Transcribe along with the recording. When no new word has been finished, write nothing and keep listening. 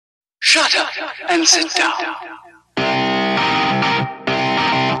Shut up and sit down.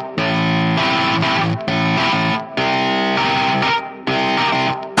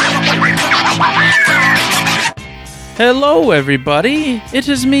 Hello everybody, it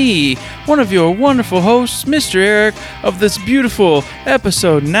is me, one of your wonderful hosts, Mr. Eric, of this beautiful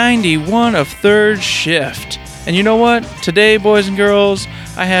episode 91 of Third Shift. And you know what? Today, boys and girls,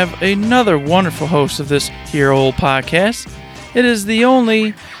 I have another wonderful host of this here old podcast. It is the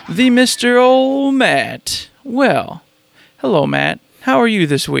Mr. Old Matt. Well, hello Matt, how are you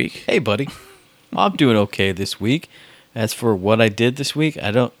this week? Hey buddy, I'm doing okay this week. As for what I did this week,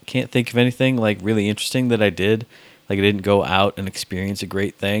 can't think of anything like really interesting that I did. Like I didn't go out and experience a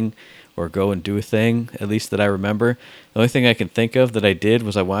great thing or go and do a thing, at least that I remember. The only thing I can think of that I did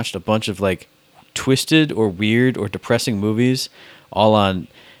was I watched a bunch of like twisted or weird or depressing movies all on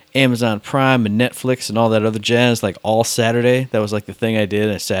Amazon Prime and Netflix and all that other jazz, like all Saturday. That was like the thing I did.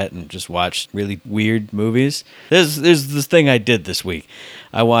 I sat and just watched really weird movies. There's this thing I did this week.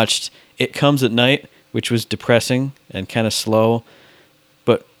 I watched It Comes at Night, which was depressing and kind of slow,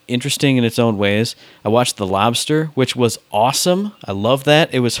 but interesting in its own ways. I watched The Lobster, which was awesome. I love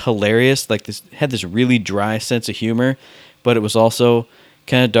that. It was hilarious. Like this had this really dry sense of humor, but it was also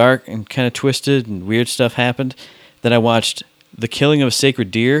kind of dark and kind of twisted and weird stuff happened. Then I watched The Killing of a Sacred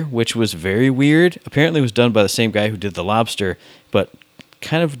Deer, which was very weird. Apparently it was done by the same guy who did The Lobster, but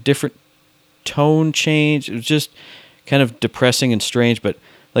kind of different tone change. It was just kind of depressing and strange, but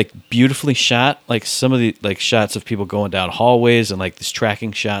like beautifully shot. Like some of the like shots of people going down hallways and like this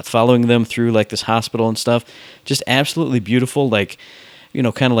tracking shots following them through like this hospital and stuff. Just absolutely beautiful. Like, you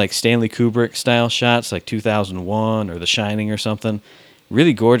know, kind of like Stanley Kubrick style shots, like 2001 or The Shining or something.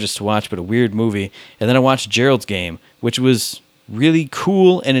 Really gorgeous to watch, but a weird movie. And then I watched Gerald's Game, which was really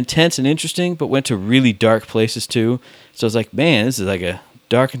cool and intense and interesting, but went to really dark places too. So I was like, man, this is like a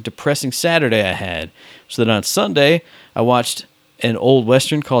dark and depressing Saturday I had. So then on Sunday, I watched an old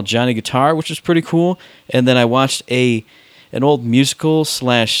Western called Johnny Guitar, which was pretty cool. And then I watched an old musical /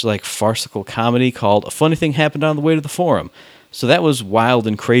 like farcical comedy called A Funny Thing Happened on the Way to the Forum. So that was wild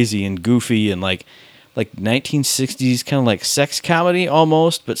and crazy and goofy and like 1960s kind of like sex comedy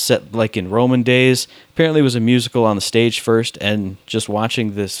almost, but set like in Roman days. Apparently it was a musical on the stage first, and just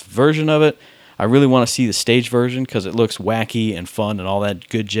watching this version of it, I really want to see the stage version because it looks wacky and fun and all that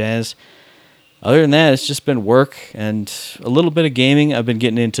good jazz. Other than that, it's just been work and a little bit of gaming. I've been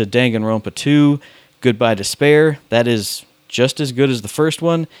getting into Danganronpa 2, Goodbye Despair. That is just as good as the first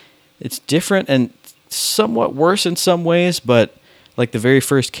one. It's different and somewhat worse in some ways, but like the very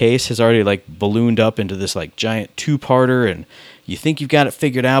first case has already like ballooned up into this like giant two-parter, and you think you've got it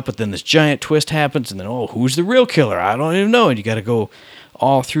figured out, but then this giant twist happens, and then, oh, who's the real killer? I don't even know. And you got to go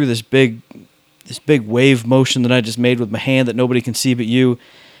all through this big wave motion that I just made with my hand that nobody can see but you.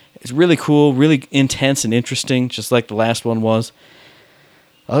 It's really cool, really intense and interesting, just like the last one was.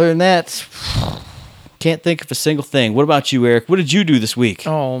 Other than that, can't think of a single thing. What about you, Eric? What did you do this week?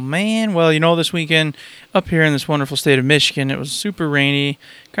 Oh man, well, you know, this weekend up here in this wonderful state of Michigan, it was super rainy,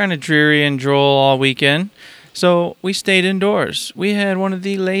 kind of dreary and droll all weekend. So we stayed indoors. We had one of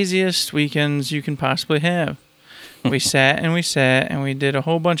the laziest weekends you can possibly have. We sat and we did a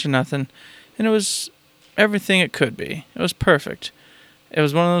whole bunch of nothing, and it was everything it could be. It was perfect. It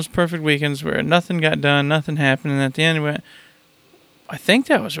was one of those perfect weekends where nothing got done, nothing happened, and at the end we went, I think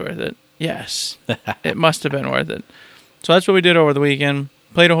that was worth it. Yes, it must have been worth it. So that's what we did over the weekend.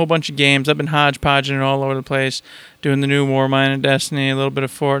 Played a whole bunch of games. I've been hodgepodging it all over the place, doing the new Warmind and Destiny, a little bit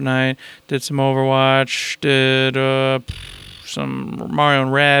of Fortnite, did some Overwatch, did some Mario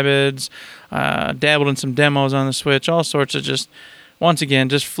and Rabbids, dabbled in some demos on the Switch, all sorts of just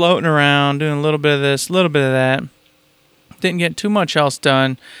floating around, doing a little bit of this, a little bit of that. Didn't get too much else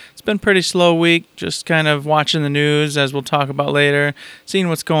done. It's been a pretty slow week, just kind of watching the news, as we'll talk about later, seeing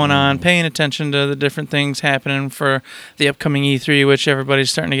what's going on, paying attention to the different things happening for the upcoming E3, which everybody's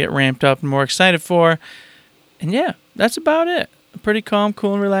starting to get ramped up and more excited for. And yeah, that's about it. A pretty calm,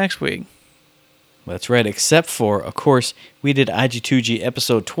 cool, and relaxed week. That's right, except for, of course, we did IG2G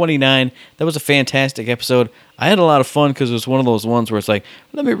episode 29. That was a fantastic episode. I had a lot of fun because it was one of those ones where it's like,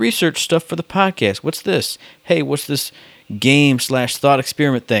 let me research stuff for the podcast. What's this? Hey, what's this game / thought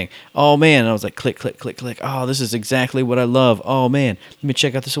experiment thing? Oh, man. And I was like, click, click, click, click. Oh, this is exactly what I love. Oh, man. Let me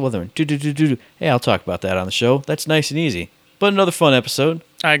check out this other one. Hey, I'll talk about that on the show. That's nice and easy. But another fun episode.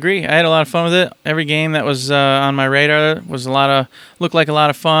 I agree. I had a lot of fun with it. Every game that was on my radar was looked like a lot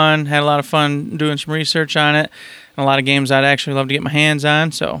of fun. Had a lot of fun doing some research on it. And a lot of games I'd actually love to get my hands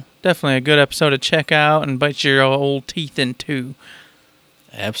on. So definitely a good episode to check out and bite your old teeth into.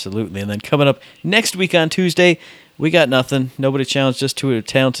 Absolutely. And then coming up next week on Tuesday, We got nothing. Nobody challenged us to a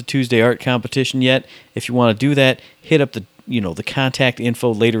Talented Tuesday art competition yet. If you want to do that, hit up the contact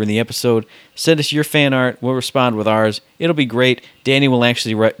info later in the episode. Send us your fan art. We'll respond with ours. It'll be great. Danny will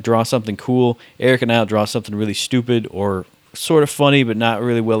actually draw something cool. Eric and I will draw something really stupid or sort of funny but not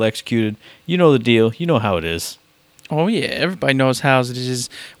really well executed. You know the deal. You know how it is. Oh, yeah. Everybody knows how it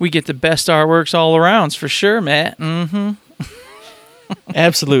is. We get the best artworks all around, for sure, Matt. Mm-hmm.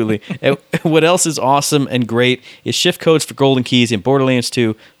 Absolutely. And what else is awesome and great is shift codes for golden keys in Borderlands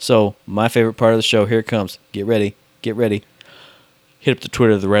 2. So my favorite part of the show, here it comes. Get ready. Get ready. Hit up the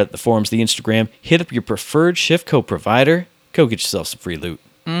Twitter, the Reddit, the forums, the Instagram. Hit up your preferred shift code provider. Go get yourself some free loot.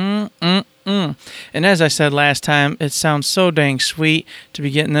 And as I said last time, it sounds so dang sweet to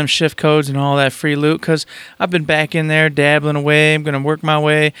be getting them shift codes and all that free loot, because I've been back in there dabbling away. I'm going to work my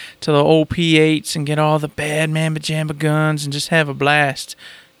way to the OP8s and get all the bad mamma jamma guns and just have a blast.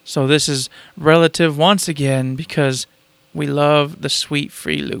 So this is relative once again because we love the sweet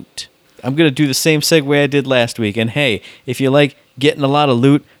free loot. I'm going to do the same segue I did last week. And hey, if you like getting a lot of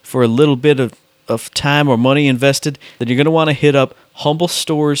loot for a little bit of time or money invested, then you're going to want to hit up Humble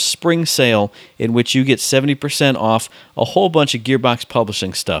Store's spring sale, in which you get 70% off a whole bunch of Gearbox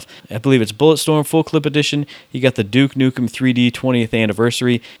Publishing stuff. I believe it's Bulletstorm Full Clip Edition, you got the Duke Nukem 3D 20th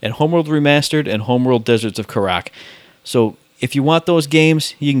Anniversary, and Homeworld Remastered and Homeworld Deserts of Karak. So if you want those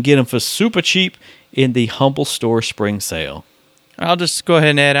games, you can get them for super cheap in the Humble Store spring sale. I'll just go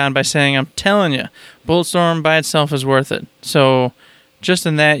ahead and add on by saying I'm telling you, Bulletstorm by itself is worth it. So just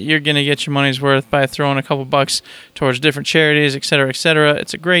in that, you're going to get your money's worth by throwing a couple bucks towards different charities, etc., etc.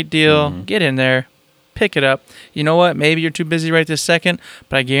 It's a great deal. Get in there. Pick it up. You know what? Maybe you're too busy right this second,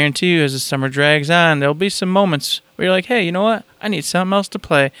 but I guarantee you as the summer drags on, there'll be some moments where you're like, hey, you know what? I need something else to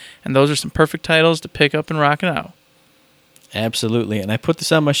play. And those are some perfect titles to pick up and rock it out. Absolutely. And I put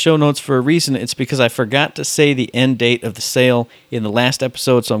this on my show notes for a reason. It's because I forgot to say the end date of the sale in the last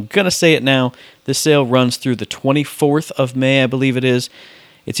episode, so I'm going to say it now. This sale runs through the 24th of May, I believe it is.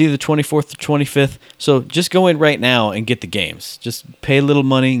 It's either 24th or 25th, so just go in right now and get the games. Just pay a little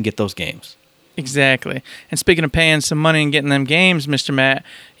money and get those games. Exactly. And speaking of paying some money and getting them games, Mr. Matt,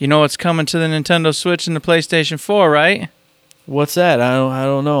 you know what's coming to the Nintendo Switch and the PlayStation 4, right? What's that? I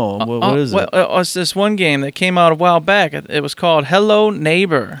don't know. What is it? It's this one game that came out a while back. It was called Hello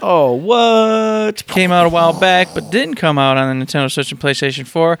Neighbor. Oh, what? Came out a while back, but didn't come out on the Nintendo Switch and PlayStation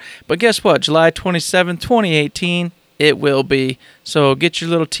 4. But guess what? July 27, 2018, it will be. So get your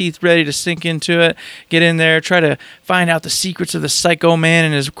little teeth ready to sink into it. Get in there. Try to find out the secrets of the Psycho Man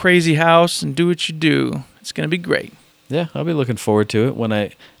in his crazy house and do what you do. It's going to be great. Yeah, I'll be looking forward to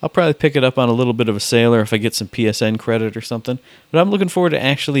it. I'll probably pick it up on a little bit of a sale or if I get some PSN credit or something. But I'm looking forward to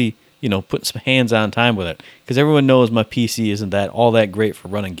actually, putting some hands-on time with it. Because everyone knows my PC isn't all that great for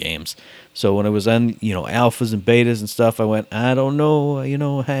running games. So when it was on, alphas and betas and stuff, I went, I don't know,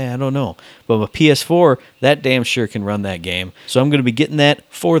 hey, I don't know. But my PS4, that damn sure can run that game. So I'm going to be getting that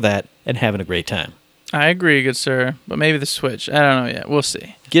for that and having a great time. I agree, good sir. But maybe the Switch. I don't know yet. We'll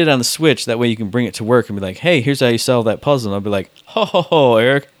see. Get it on the Switch. That way you can bring it to work and be like, hey, here's how you solve that puzzle. And I'll be like, ho,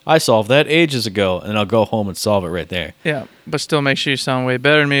 Eric, I solved that ages ago. And I'll go home and solve it right there. Yeah, but still make sure you sound way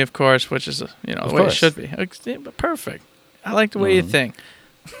better than me, of course, which is, the way it should be. Yeah, but perfect. I like the way you think.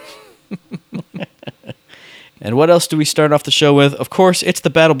 And what else do we start off the show with? Of course, it's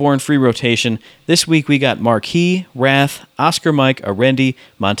the Battleborn free rotation. This week we got Marquis, Wrath, Oscar Mike, Arendi,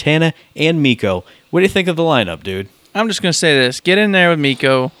 Montana, and Miko. What do you think of the lineup, dude? I'm just going to say this. Get in there with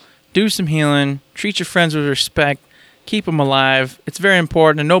Miko. Do some healing. Treat your friends with respect. Keep them alive. It's very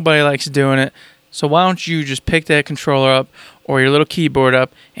important, and nobody likes doing it. So why don't you just pick that controller up or your little keyboard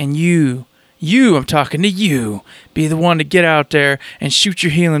up, and I'm talking to you, be the one to get out there and shoot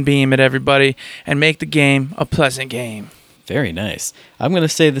your healing beam at everybody and make the game a pleasant game. Very nice. I'm going to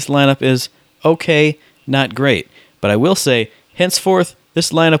say this lineup is okay, not great. But I will say, henceforth,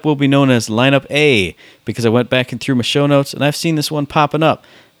 this lineup will be known as Lineup A, because I went back and through my show notes, and I've seen this one popping up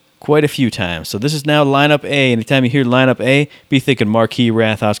quite a few times. So this is now Lineup A. Anytime you hear Lineup A, be thinking Marquis,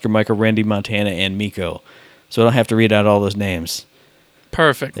 Wrath, Oscar, Micah, Randy, Montana, and Miko. So I don't have to read out all those names.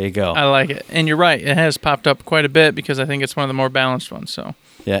 Perfect. There you go. I like it. And you're right. It has popped up quite a bit because I think it's one of the more balanced ones. So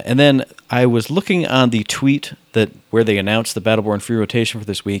yeah, and then I was looking on the tweet where they announced the Battleborn free rotation for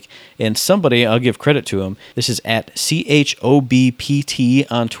this week, and somebody, I'll give credit to him, this is at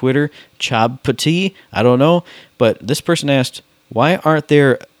CHOBPT on Twitter, Chobpt, I don't know, but this person asked, why aren't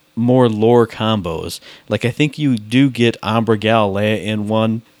there more lore combos? Like, I think you do get Umbra Galilea in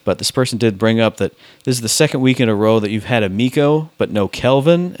one, but this person did bring up that this is the second week in a row that you've had a Miko, but no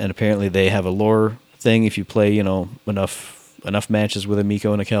Kelvin, and apparently they have a lore thing if you play, enough matches with a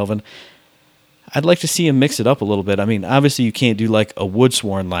Miko and a Kelvin. I'd like to see him mix it up a little bit. I mean, obviously you can't do like a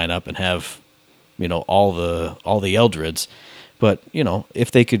Woodsworn lineup and have, all the Eldreds, but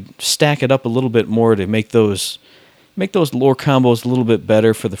if they could stack it up a little bit more to make those lore combos a little bit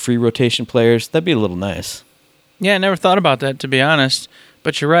better for the free rotation players, that'd be a little nice. Yeah, I never thought about that, to be honest.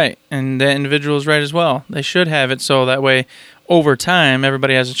 But you're right, and the individual is right as well. They should have it so that way, over time,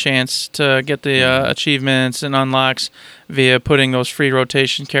 everybody has a chance to get the achievements and unlocks via putting those free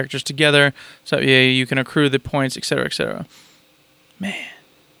rotation characters together, so that you can accrue the points, etc., etc. Man,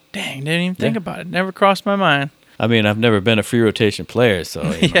 dang, didn't even think about it. Never crossed my mind. I mean, I've never been a free rotation player, so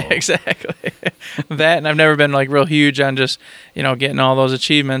yeah, exactly. That, and I've never been like real huge on just getting all those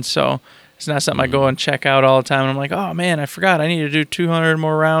achievements, so. It's not something I go and check out all the time. And I'm like, oh, man, I forgot. I need to do 200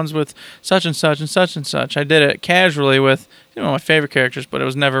 more rounds with such and such and such and such. I did it casually with my favorite characters, but it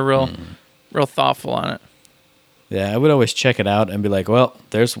was never real thoughtful on it. Yeah, I would always check it out and be like, well,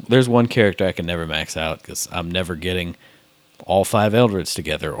 there's one character I can never max out because I'm never getting all 5 Eldreds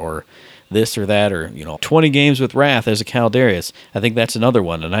together or this or that or, 20 games with Wrath as a Caldarius. I think that's another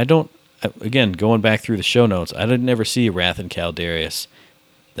one. And I don't, again, going back through the show notes, I didn't ever see Wrath and Caldarius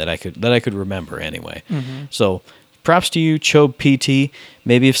that I could remember anyway. Mm-hmm. So props to you, Chobe PT.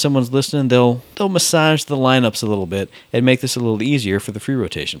 Maybe if someone's listening, they'll massage the lineups a little bit and make this a little easier for the free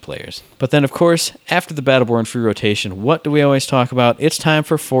rotation players. But then, of course, after the Battleborn free rotation, what do we always talk about? It's time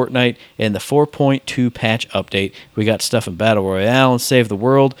for Fortnite and the 4.2 patch update. We got stuff in Battle Royale and Save the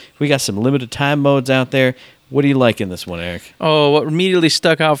World. We got some limited time modes out there. What do you like in this one, Eric? Oh, what immediately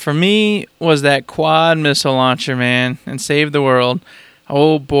stuck out for me was that quad missile launcher, man, and Save the World.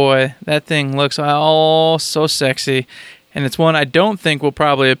 Oh boy, that thing looks so sexy. And it's one I don't think will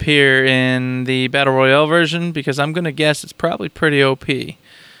probably appear in the Battle Royale version because I'm going to guess it's probably pretty OP.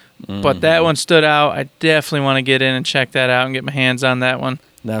 Mm-hmm. But that one stood out. I definitely want to get in and check that out and get my hands on that one.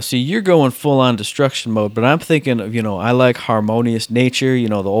 Now, see, you're going full-on destruction mode, but I'm thinking of, I like harmonious nature.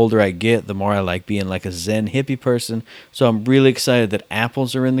 The older I get, the more I like being like a Zen hippie person. So I'm really excited that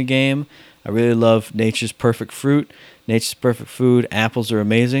apples are in the game. I really love nature's perfect fruit. Nature's perfect food. Apples are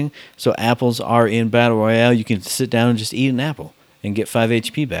amazing. So apples are in Battle Royale. You can sit down and just eat an apple and get 5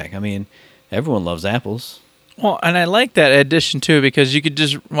 HP back. I mean, everyone loves apples. Well, and I like that addition, too, because you could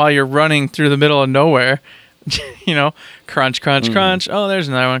just, while you're running through the middle of nowhere, crunch, crunch, crunch. Oh, there's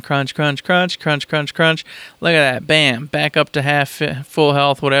another one. Crunch, crunch, crunch, crunch, crunch, crunch. Look at that. Bam. Back up to half full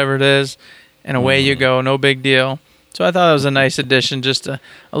health, whatever it is. And away you go. No big deal. So I thought it was a nice addition, just a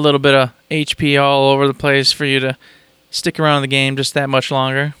little bit of HP all over the place for you to stick around the game just that much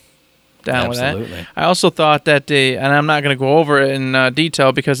longer. Down Absolutely. With that. I also thought that and I'm not going to go over it in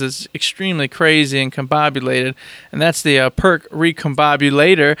detail because it's extremely crazy and combobulated, and that's the perk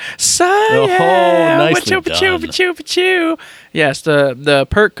recombobulator. Nicely done. Yes, the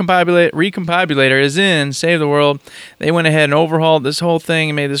perk recombobulator is in Save the World. They went ahead and overhauled this whole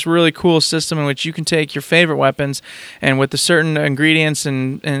thing and made this really cool system in which you can take your favorite weapons and with the certain ingredients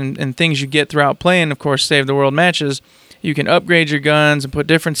and things you get throughout playing, of course, Save the World matches, you can upgrade your guns and put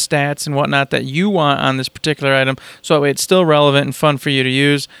different stats and whatnot that you want on this particular item, so that way it's still relevant and fun for you to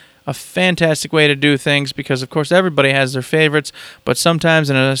use. A fantastic way to do things because, of course, everybody has their favorites, but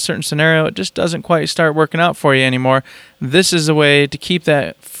sometimes in a certain scenario, it just doesn't quite start working out for you anymore. This is a way to keep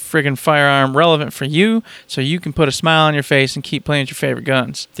that friggin' firearm relevant for you so you can put a smile on your face and keep playing with your favorite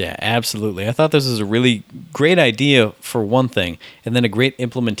guns. Yeah, absolutely. I thought this was a really great idea for one thing, and then a great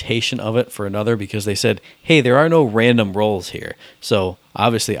implementation of it for another because they said, hey, there are no random rolls here. So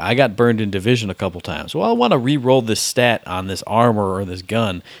obviously I got burned in Division a couple times. Well, I want to re-roll this stat on this armor or this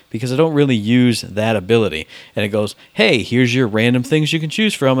gun because I don't really use that ability. And it goes, hey, here's your random things you can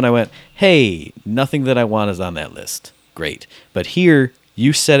choose from. And I went, hey, nothing that I want is on that list. Great. But here,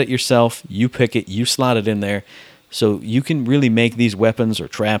 you set it yourself, you pick it, you slot it in there. So you can really make these weapons or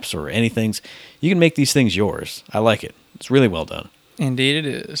traps or anything. You can make these things yours. I like it. It's really well done. Indeed it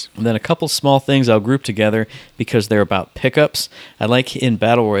is. And then a couple small things I'll group together because they're about pickups. I like in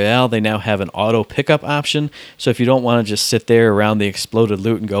Battle Royale, they now have an auto pickup option. So if you don't want to just sit there around the exploded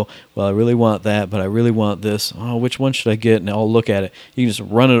loot and go, well, I really want that, but I really want this. Oh, which one should I get? And I'll look at it. You can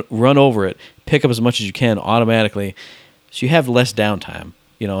just run over it, pick up as much as you can automatically. So you have less downtime.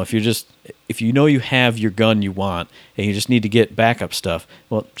 If you know you have your gun you want and you just need to get backup stuff,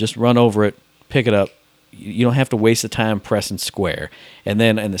 well, just run over it, pick it up. You don't have to waste the time pressing square. And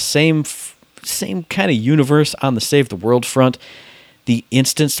then in the same kind of universe on the Save the World front, the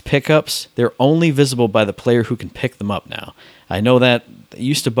instanced pickups, they're only visible by the player who can pick them up now. I know that it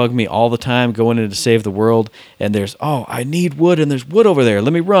used to bug me all the time going into Save the World, and there's, oh, I need wood, and there's wood over there.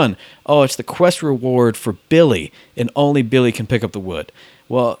 Let me run. Oh, it's the quest reward for Billy, and only Billy can pick up the wood.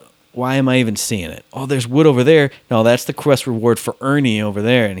 Well, why am I even seeing it? Oh, there's wood over there. No, that's the quest reward for Ernie over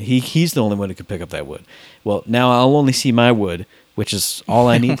there, and he's the only one who can pick up that wood. Well, now I'll only see my wood, which is all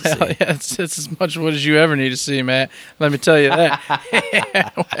I need to see. Yeah, it's as much wood as you ever need to see, Matt. Let me tell you that.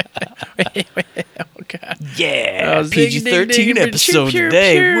 Oh, God. Yeah, Oh, zig, dig, dig, PG-13 episode pew, pew,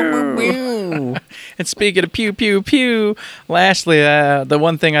 today. pew. Woo, woo, woo. And speaking of pew, pew, pew, lastly, the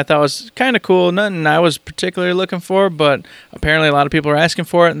one thing I thought was kind of cool, nothing I was particularly looking for, but apparently a lot of people are asking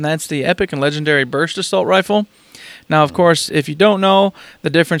for it, and that's the epic and legendary burst assault rifle. Now, of course, if you don't know, the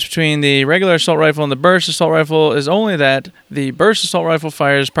difference between the regular assault rifle and the burst assault rifle is only that the burst assault rifle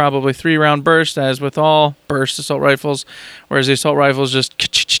fires probably 3-round burst, as with all burst assault rifles, whereas the assault rifle is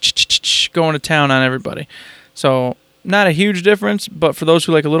just going to town on everybody. So, not a huge difference, but for those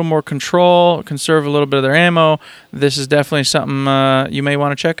who like a little more control, conserve a little bit of their ammo, this is definitely something you may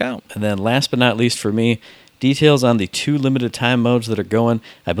want to check out. And then last but not least for me, details on the 2 limited time modes that are going.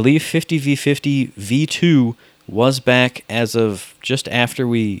 I believe 50v50 V2 was back as of just after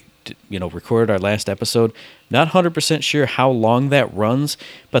we recorded our last episode. Not 100% sure how long that runs,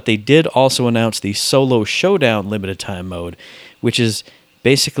 but they did also announce the Solo Showdown limited time mode, which is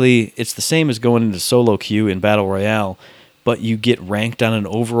basically, it's the same as going into solo queue in Battle Royale, but you get ranked on an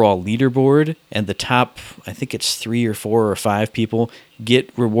overall leaderboard, and the top, I think it's 3 or 4 or 5 people, get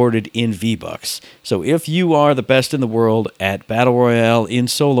rewarded in V-Bucks. So if you are the best in the world at Battle Royale in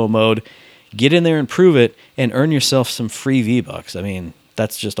solo mode, get in there and prove it, and earn yourself some free V-Bucks. I mean,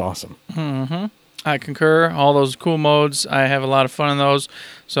 that's just awesome. Mm-hmm. I concur. All those cool modes, I have a lot of fun in those,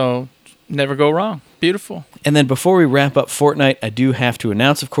 so never go wrong. Beautiful. And then before we wrap up Fortnite, I do have to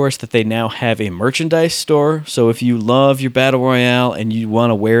announce, of course, that they now have a merchandise store. So if you love your Battle Royale and you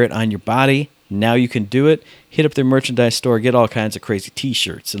want to wear it on your body, now you can do it. Hit up their merchandise store, get all kinds of crazy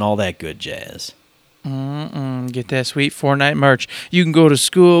t-shirts and all that good jazz. Get that sweet Fortnite merch. You can go to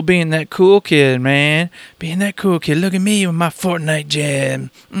school being that cool kid, man. Being that cool kid. Look at me with my Fortnite jam.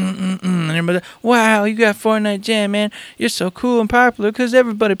 And everybody, wow, you got Fortnite jam, man. You're so cool and popular because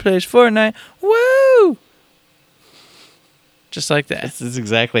everybody plays Fortnite. Woo! Just like that. This is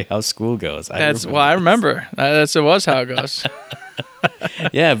exactly how school goes. I remember. It was how it goes.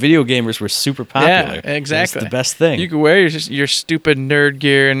 Yeah, video gamers were super popular. Yeah, exactly. It's the best thing. You could wear your stupid nerd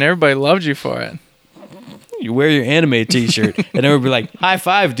gear, and everybody loved you for it. You wear your anime t-shirt, and everybody be like, high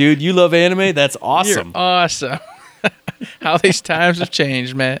five, dude. You love anime? That's awesome. You're awesome. How these times have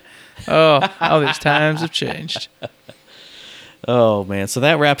changed, man. Oh, how these times have changed. Oh, man. So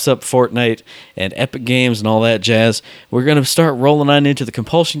that wraps up Fortnite and Epic Games and all that jazz. We're going to start rolling on into the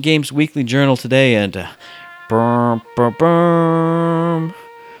Compulsion Games Weekly Journal today, and oh,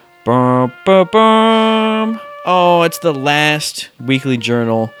 it's the last weekly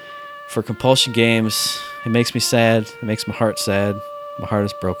journal for Compulsion Games. It makes me sad. It makes my heart sad. My heart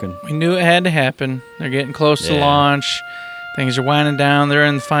is broken. We knew it had to happen. They're getting close to launch. Things are winding down. They're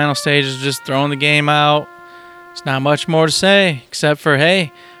in the final stages of just throwing the game out. There's not much more to say except for,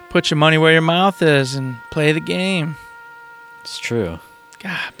 hey, put your money where your mouth is and play the game. It's true.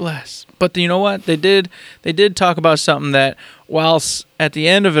 God bless. But you know what? They did talk about something that, whilst at the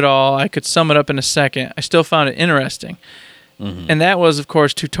end of it all, I could sum it up in a second, I still found it interesting. Mm-hmm. And that was, of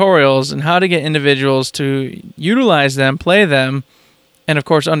course, tutorials and how to get individuals to utilize them, play them, and, of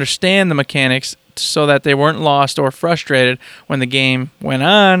course, understand the mechanics so that they weren't lost or frustrated when the game went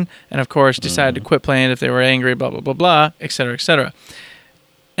on and, of course, decided to quit playing if they were angry, blah, blah, blah, blah, etc., etc.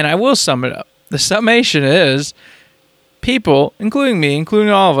 And I will sum it up. The summation is people, including me,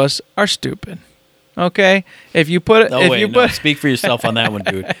 including all of us, are stupid. Okay? If you put it... Speak for yourself on that one,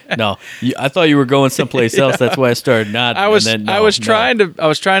 dude. No. I thought you were going someplace else. That's why I started nodding. I was trying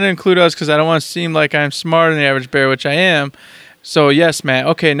to include us because I don't want to seem like I'm smarter than the average bear, which I am. So, yes, Matt.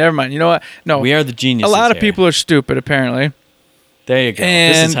 Okay, never mind. You know what? No. We are the geniuses. A lot of people are stupid, apparently. There you go.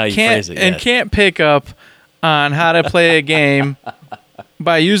 This is how you phrase it. And can't pick up on how to play a game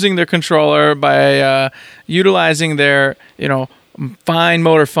by using their controller, by utilizing their, fine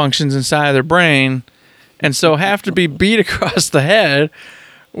motor functions inside of their brain, and so have to be beat across the head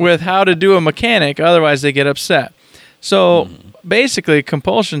with how to do a mechanic. Otherwise, they get upset. So basically,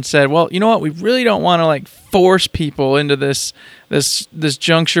 Compulsion said, well, you know what? We really don't want to force people into this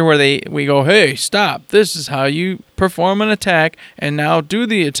juncture where we go, hey, stop. This is how you perform an attack, and now do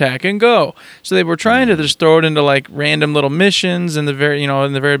the attack and go. So they were trying to just throw it into random little missions in the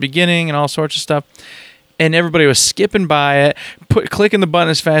very beginning and all sorts of stuff. and everybody was skipping by it, clicking the button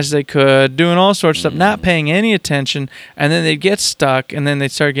as fast as they could, doing all sorts of stuff, not paying any attention, and then they'd get stuck, and then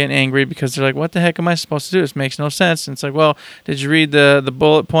they'd start getting angry because they're like, what the heck am I supposed to do? This makes no sense. And it's like, well, did you read the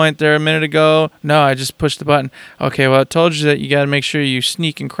bullet point there a minute ago? No, I just pushed the button. Okay, well, I told you that you got to make sure you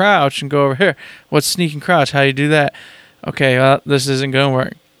sneak and crouch and go over here. What's sneak and crouch? How do you do that? Okay, well, this isn't going to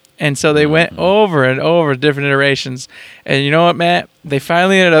work. And so they went over and over different iterations. And you know what, Matt? They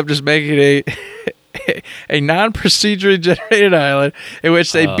finally ended up just making a non-procedurally generated island in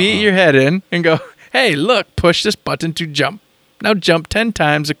which they beat your head in and go, hey, look, push this button to jump. Now jump 10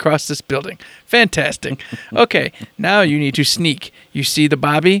 times across this building. Fantastic. Okay, now you need to sneak. You see the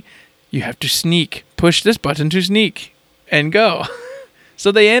Bobby? You have to sneak. Push this button to sneak and go.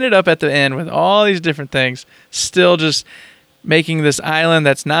 So they ended up at the end with all these different things, still just making this island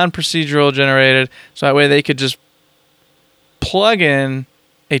that's non-procedural generated, so that way they could just plug in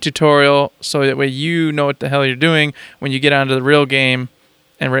a tutorial so that way you know what the hell you're doing when you get onto the real game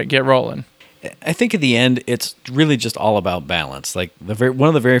and get rolling. I think at the end, it's really just all about balance. Like one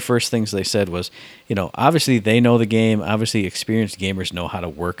of the very first things they said was, obviously they know the game. Obviously experienced gamers know how to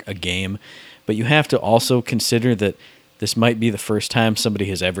work a game, but you have to also consider that this might be the first time somebody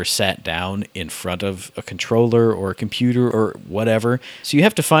has ever sat down in front of a controller or a computer or whatever. So you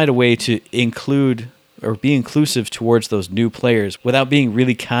have to find a way to include or be inclusive towards those new players without being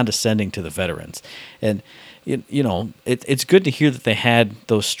really condescending to the veterans. And it's good to hear that they had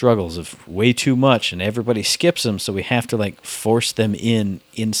those struggles of way too much and everybody skips them, so we have to force them in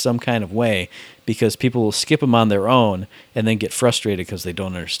some kind of way because people will skip them on their own and then get frustrated because they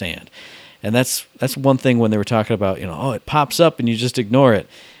don't understand. And that's one thing when they were talking about, it pops up and you just ignore it.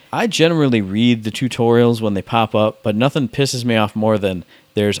 I generally read the tutorials when they pop up, but nothing pisses me off more than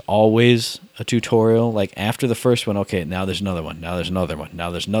there's always a tutorial. Like after the first one, okay, now there's another one. Now there's another one.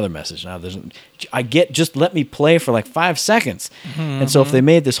 Now there's another message. Just let me play for 5 seconds. Mm-hmm. And so if they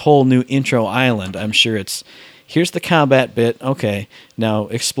made this whole new intro island, I'm sure here's the combat bit. Okay, now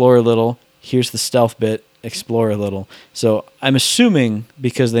explore a little. Here's the stealth bit. Explore a little. So I'm assuming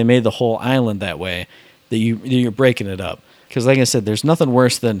because they made the whole island that way that you're breaking it up. Because like I said, there's nothing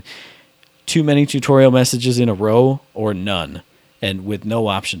worse than too many tutorial messages in a row or none, and with no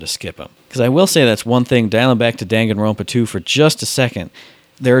option to skip them. Because I will say that's one thing, dialing back to Danganronpa 2 for just a second.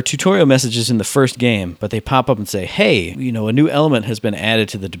 There are tutorial messages in the first game, but they pop up and say, hey, a new element has been added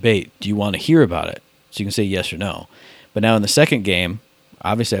to the debate. Do you want to hear about it? So you can say yes or no. But now in the second game,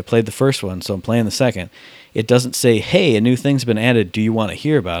 obviously I played the first one, so I'm playing the second. It doesn't say, hey, a new thing's been added. Do you want to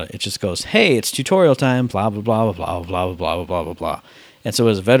hear about it? It just goes, hey, it's tutorial time, blah, blah, blah, blah, blah, blah, blah, blah, blah, blah, blah. And so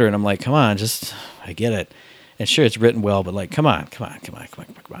as a veteran, I'm like, come on, I get it. And sure, it's written well, but come on.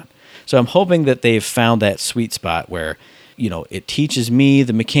 So I'm hoping that they've found that sweet spot where, it teaches me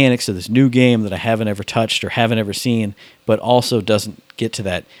the mechanics of this new game that I haven't ever touched or haven't ever seen, but also doesn't get to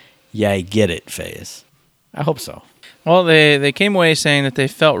that, yeah, I get it phase. I hope so. Well, they came away saying that they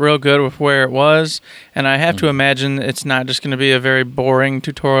felt real good with where it was, and I have to imagine it's not just going to be a very boring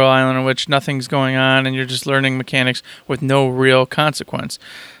tutorial island in which nothing's going on and you're just learning mechanics with no real consequence.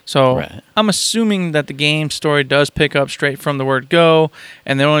 So right. I'm assuming that the game story does pick up straight from the word go,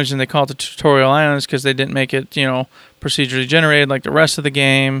 and the only reason they call it the tutorial island is because they didn't make it, procedurally generated like the rest of the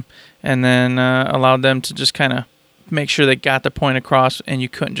game, and then allowed them to just kind of make sure they got the point across and you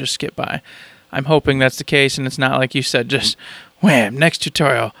couldn't just skip by. I'm hoping that's the case, and it's not like you said, just wham, next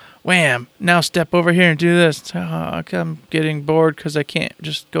tutorial, wham, now step over here and do this. Oh, I'm getting bored because I can't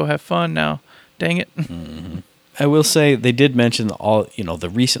just go have fun now. Dang it. Mm-hmm. I will say they did mention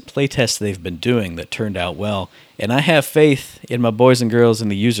the recent playtests they've been doing that turned out well, and I have faith in my boys and girls in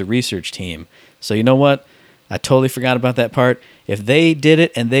the user research team. So you know what? I totally forgot about that part. If they did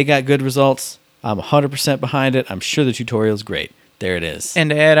it and they got good results, I'm 100% behind it. I'm sure the tutorial's great. There it is.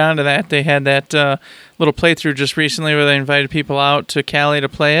 And to add on to that, they had that little playthrough just recently where they invited people out to Cali to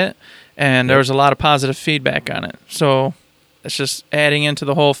play it, and there was a lot of positive feedback on it. So it's just adding into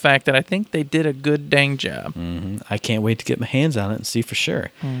the whole fact that I think they did a good dang job. Mm-hmm. I can't wait to get my hands on it and see for sure.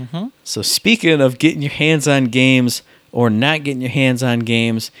 Mm-hmm. So speaking of getting your hands on games or not getting your hands on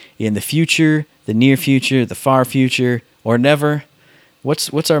games in the future, the near future, the far future, or never,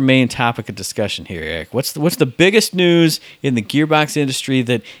 what's our main topic of discussion here, Eric? What's the biggest news in the Gearbox industry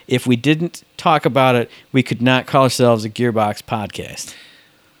that if we didn't talk about it, we could not call ourselves a Gearbox podcast?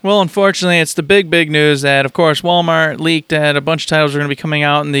 Well, unfortunately, it's the big news that, of course, Walmart leaked that a bunch of titles are going to be coming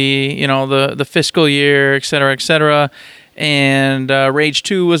out in the fiscal year, et cetera, and Rage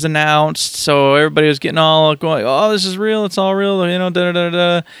 2 was announced, so everybody was getting all going, oh, this is real, it's all real,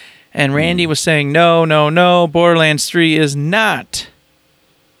 da-da-da-da. And Randy was saying, no, Borderlands 3 is not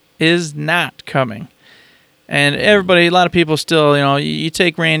coming. And everybody, a lot of people still, you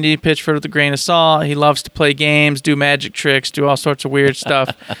take Randy Pitchford with a grain of salt. He loves to play games, do magic tricks, do all sorts of weird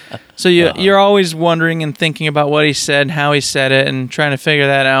stuff. So you're always wondering and thinking about what he said and how he said it and trying to figure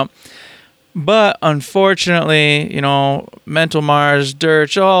that out. But unfortunately, Mental Mars,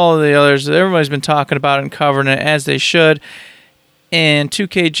 Dirch, all of the others, everybody's been talking about it and covering it as they should. And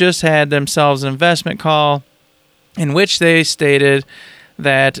 2K just had themselves an investment call in which they stated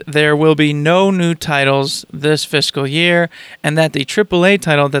that there will be no new titles this fiscal year, and that the AAA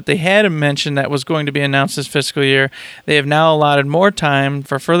title that they had mentioned that was going to be announced this fiscal year, they have now allotted more time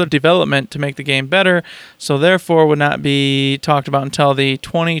for further development to make the game better, so therefore would not be talked about until the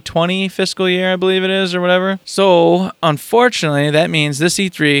 2020 fiscal year, I believe it is, or whatever. So, unfortunately, that means this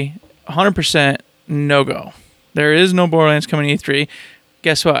E3, 100% no-go. There is no Borderlands coming to E3.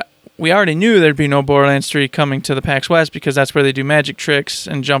 Guess what? We already knew there'd be no Borderlands 3 coming to the PAX West because that's where they do magic tricks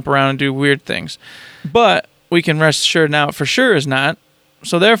and jump around and do weird things. But we can rest assured now it for sure is not.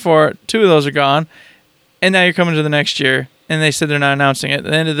 So therefore, 2 of those are gone. And now you're coming to the next year. And they said they're not announcing it.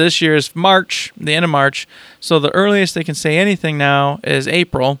 The end of this year is March, the end of March. So the earliest they can say anything now is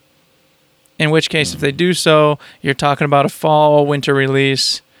April. In which case, if they do so, you're talking about a fall, winter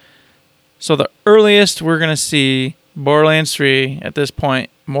release. So the earliest we're going to see Borderlands 3 at this point,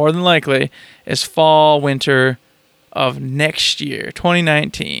 more than likely, is fall, winter of next year,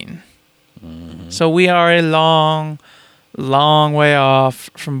 2019. Mm-hmm. So we are a long, long way off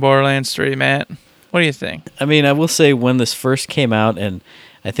from Borderlands 3, Matt. What do you think? I mean, I will say when this first came out, and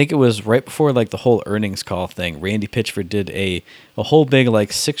I think it was right before like the whole earnings call thing, Randy Pitchford did a whole big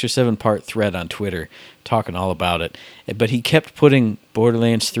like 6 or 7 part thread on Twitter talking all about it. But he kept putting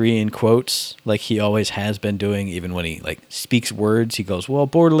Borderlands 3 in quotes like he always has been doing. Even when he like speaks words, he goes, well,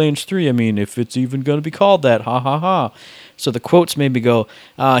 Borderlands 3, I mean, if it's even going to be called that, ha ha ha. So the quotes made me go,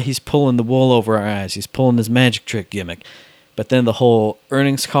 he's pulling the wool over our eyes. He's pulling his magic trick gimmick. But then the whole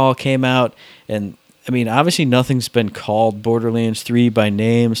earnings call came out, and I mean, obviously nothing's been called Borderlands 3 by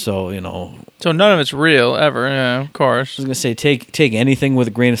name, so, So none of it's real, ever, yeah, of course. I was going to say, take anything with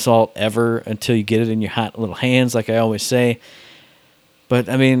a grain of salt ever until you get it in your hot little hands, like I always say. But,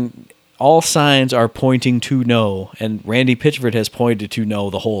 I mean, all signs are pointing to no, and Randy Pitchford has pointed to no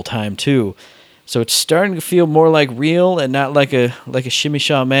the whole time, too. So it's starting to feel more like real and not like a Shimmy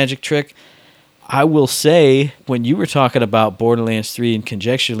Shaw magic trick. I will say, when you were talking about Borderlands 3 in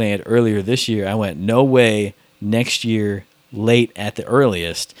Conjectureland earlier this year, I went, no way, next year, late at the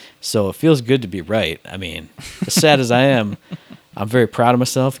earliest. So it feels good to be right. I mean, as sad as I am, I'm very proud of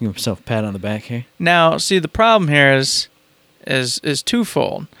myself. Give myself a pat on the back here. Now, see, the problem here is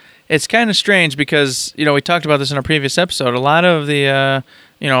twofold. It's kind of strange because, we talked about this in our previous episode. A lot of the,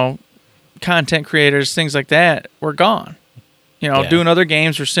 content creators, things like that, were gone. Doing other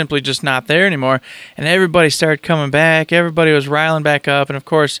games were simply just not there anymore. And everybody started coming back. Everybody was riling back up. And, of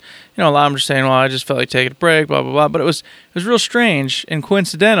course, a lot of them were saying, well, I just felt like taking a break, blah, blah, blah. But it was real strange and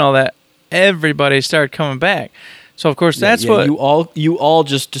coincidental that everybody started coming back. So, of course, that's what... You all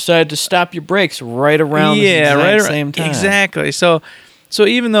just decided to stop your breaks right around the same time. Exactly. So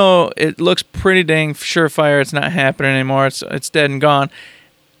even though it looks pretty dang surefire, it's not happening anymore, it's dead and gone,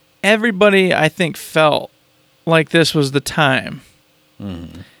 everybody, I think, felt like this was the time.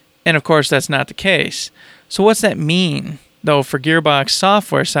 Mm. And of course that's not the case. So what's that mean though for Gearbox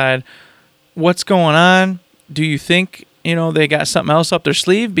software side? What's going on? Do you think, they got something else up their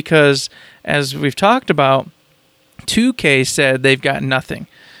sleeve? Because as we've talked about, 2K said they've got nothing.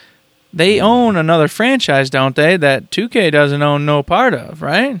 They own another franchise, don't they, that 2K doesn't own no part of,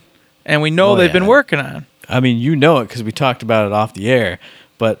 right? And we know they've been working on. I mean, it because we talked about it off the air,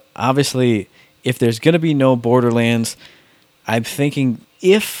 but obviously if there's going to be no Borderlands, I'm thinking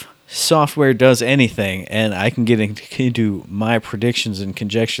if software does anything, and I can get into my predictions and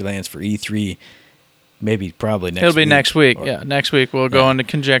Conjecturelands for E3, probably next week. It'll be next week. Next week we'll go into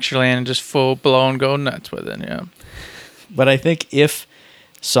Conjectureland and just full-blown go nuts with it, yeah. But I think if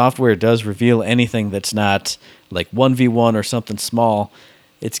software does reveal anything that's not like 1v1 or something small,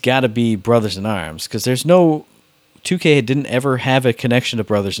 it's got to be Brothers in Arms, because there's no... 2K didn't ever have a connection to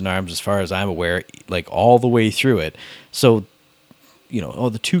Brothers in Arms as far as I'm aware, like all the way through it. So, the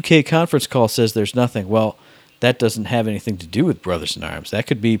 2K conference call says there's nothing. Well, that doesn't have anything to do with Brothers in Arms. That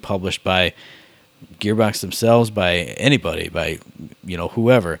could be published by Gearbox themselves, by anybody, by,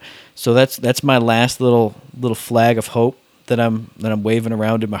 whoever. So that's my last little flag of hope that I'm waving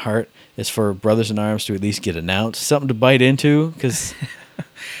around in my heart, is for Brothers in Arms to at least get announced. Something to bite into, because...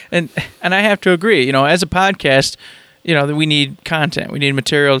 And I have to agree, as a podcast, we need content. We need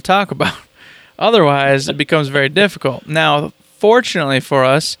material to talk about. Otherwise, it becomes very difficult. Now, fortunately for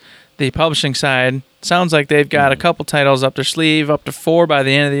us, the publishing side Sounds like they've got a couple titles up their sleeve, up to 4 by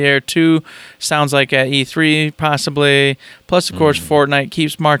the end of the year. 2 sounds like at E3 possibly. Plus, of course, Fortnite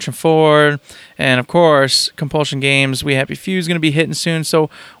keeps marching forward. And, of course, Compulsion Games, We Happy Few is going to be hitting soon.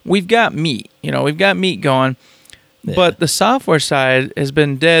 So we've got meat. We've got meat going. Yeah. But the software side has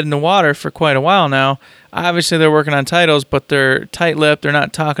been dead in the water for quite a while now. Obviously, they're working on titles, but they're tight-lipped. They're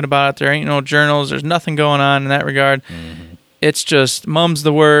not talking about it. There ain't no journals. There's nothing going on in that regard. It's just, mum's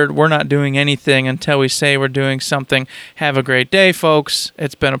the word. We're not doing anything until we say we're doing something. Have a great day, folks.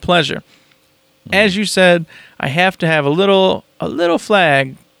 It's been a pleasure. As you said, I have to have a little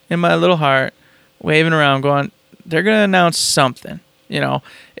flag in my little heart waving around going, they're going to announce something.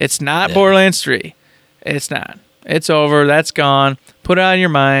 It's not Borderlands 3. It's not. It's over. That's gone. Put it out of your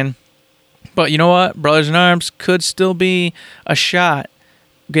mind. But you know what? Brothers in Arms could still be a shot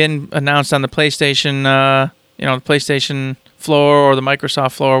getting announced on the PlayStation, the PlayStation floor or the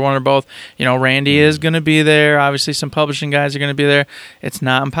Microsoft floor, one or both. Randy is going to be there. Obviously, some publishing guys are going to be there. It's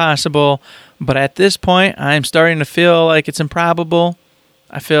not impossible. But at this point, I'm starting to feel like it's improbable.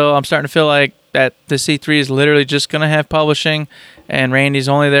 I'm starting to feel like that the C3 is literally just going to have publishing, and Randy's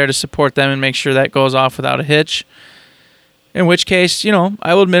only there to support them and make sure that goes off without a hitch. In which case,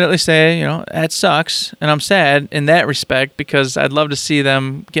 I will admittedly say, that sucks, and I'm sad in that respect because I'd love to see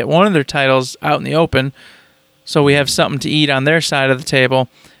them get one of their titles out in the open so we have something to eat on their side of the table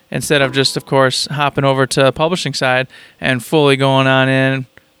instead of just, of course, hopping over to the publishing side and fully going on in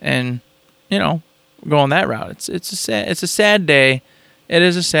and, going that route. It's a sad day. It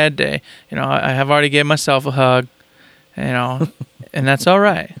is a sad day. I have already gave myself a hug, and that's all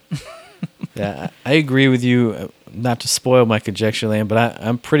right. Yeah, I agree with you. Not to spoil my conjecture land, but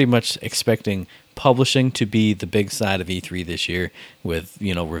I'm pretty much expecting publishing to be the big side of E3 this year with,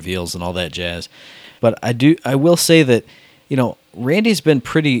 reveals and all that jazz. But I will say that, Randy's been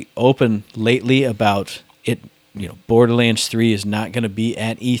pretty open lately about it. Borderlands 3 is not going to be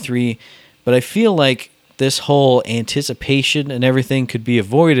at E3, but I feel like this whole anticipation and everything could be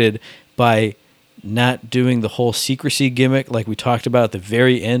avoided by not doing the whole secrecy gimmick like we talked about at the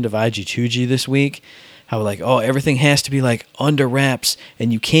very end of IG2G this week. How everything has to be under wraps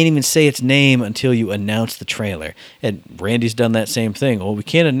and you can't even say its name until you announce the trailer. And Randy's done that same thing. Well, we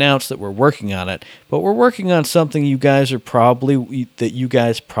can't announce that we're working on it, but we're working on something you guys probably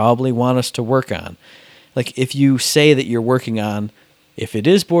want us to work on. If you say that you're working on, if it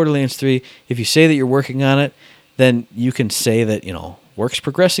is Borderlands 3, if you say that you're working on it, then you can say that, work's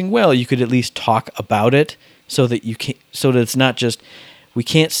progressing well. You could at least talk about it so that it's not just, we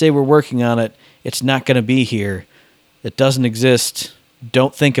can't say we're working on it. It's not going to be here. It doesn't exist.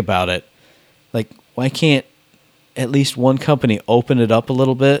 Don't think about it. Why can't at least one company open it up a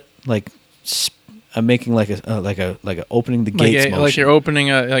little bit? I'm making like a opening the gates motion. Like you're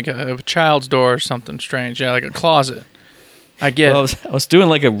opening a child's door or something strange. Yeah, like a closet. I get. Well, I was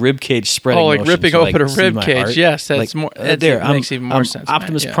doing a rib cage spreading. Oh, like motion, ripping open a rib cage. Yes, that's more. Makes even more sense.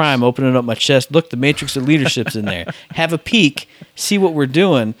 Optimus Prime opening up my chest. Look, the Matrix of Leadership's in there. Have a peek. See what we're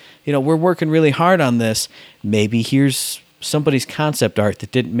doing. We're working really hard on this. Maybe here's somebody's concept art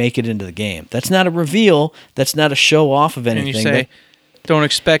that didn't make it into the game. That's not a reveal. That's not a show off of anything. And you say, don't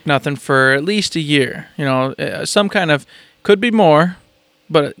expect nothing for at least a year. Some kind of, could be more.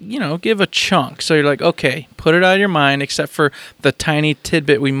 But, give a chunk. So you're like, okay, put it out of your mind, except for the tiny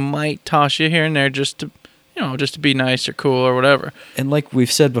tidbit we might toss you here and there just to be nice or cool or whatever. And like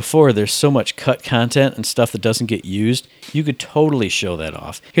we've said before, there's so much cut content and stuff that doesn't get used. You could totally show that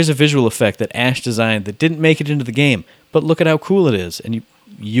off. Here's a visual effect that Ash designed that didn't make it into the game, but look at how cool it is. And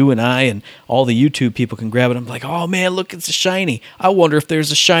you and I and all the YouTube people can grab it. I'm like, oh man, look, it's a shiny. I wonder if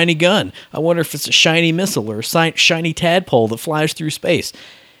there's a shiny gun. I wonder if it's a shiny missile or a shiny tadpole that flies through space.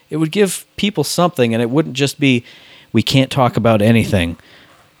 It would give people something, and it wouldn't just be, we can't talk about anything.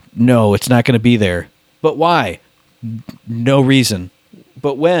 No, it's not going to be there. But why? No reason.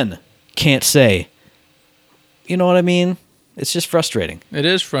 But when? Can't say. You know what I mean? It's just frustrating. It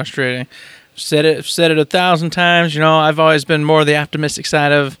is frustrating. Said it 1,000 times. I've always been more the optimistic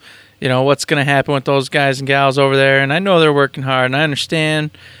side of, what's going to happen with those guys and gals over there. And I know they're working hard, and I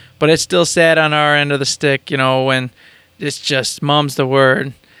understand. But it's still sad on our end of the stick, when it's just mum's the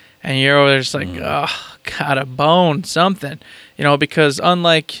word. And you're over there just like, oh, got a bone, something. Because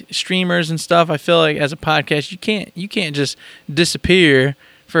unlike streamers and stuff, I feel like as a podcast, you can't just disappear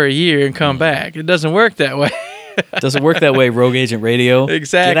for a year and come back. It doesn't work that way. It doesn't work that way, Rogue Agent Radio.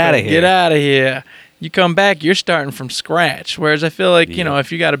 Exactly. Get out of here. Get out of here. You come back, you're starting from scratch. Whereas I feel like,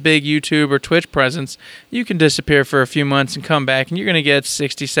 if you got a big YouTube or Twitch presence, you can disappear for a few months and come back, and you're going to get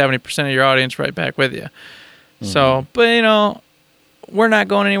 60, 70% of your audience right back with you. So, but, we're not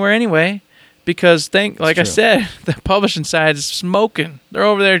going anywhere anyway because like I true. said, the publishing side is smoking. They're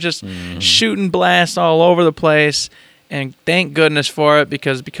over there just shooting blasts all over the place, and thank goodness for it,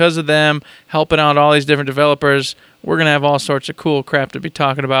 because of them helping out all these different developers, we're going to have all sorts of cool crap to be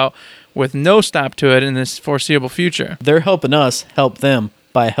talking about with no stop to it in this foreseeable future. They're helping us help them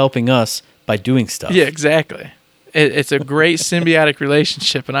by helping us by doing stuff. Yeah, exactly. It's a great symbiotic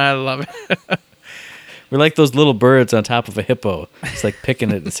relationship, and I love it. We're like those little birds on top of a hippo. It's like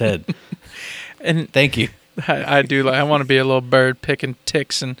picking at its head. And Thank you. I do. I want to be a little bird picking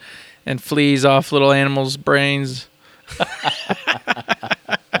ticks and fleas off little animals' brains.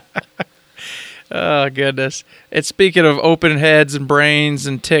 Oh, goodness. It's speaking of open heads and brains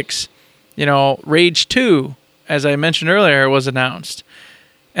and ticks, Rage 2, as I mentioned earlier, was announced.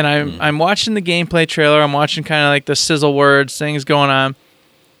 And I'm watching the gameplay trailer. I'm watching kind of like the sizzle words, things going on.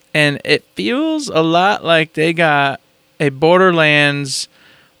 And it feels a lot like they got a Borderlands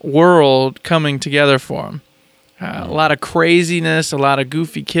world coming together for them. A lot of craziness, a lot of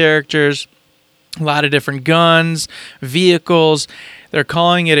goofy characters, a lot of different guns, vehicles. They're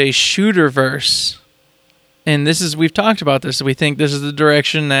calling it a shooterverse. And we've talked about this. We think this is the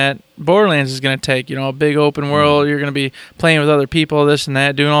direction that Borderlands is going to take. A big open world. You're going to be playing with other people, this and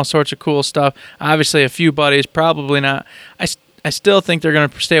that, doing all sorts of cool stuff. Obviously, a few buddies, probably not. I still think they're going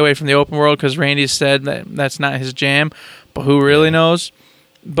to stay away from the open world because Randy said that that's not his jam. But who really knows?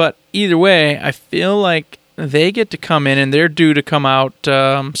 But either way, I feel like they get to come in, and they're due to come out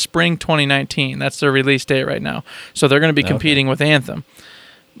spring 2019. That's their release date right now. So they're going to be competing with Anthem.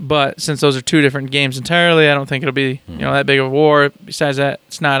 But since those are two different games entirely, I don't think it'll be that big of a war. Besides that,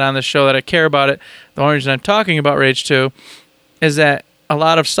 it's not on the show that I care about it. The only reason I'm talking about Rage 2 is that a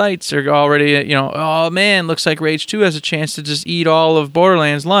lot of sites are already, oh man, looks like Rage 2 has a chance to just eat all of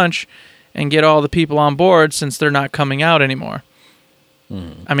Borderlands lunch and get all the people on board since they're not coming out anymore.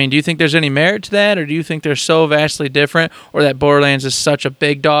 I mean, do you think there's any merit to that, or do you think they're so vastly different, or that Borderlands is such a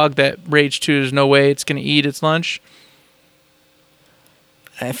big dog that Rage 2 is no way it's going to eat its lunch?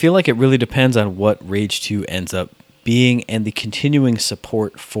 I feel like it really depends on what Rage 2 ends up being and the continuing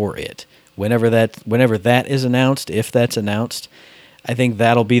support for it. Whenever that is announced, if that's announced, I think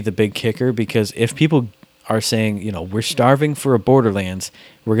that'll be the big kicker, because if people are saying, we're starving for a Borderlands,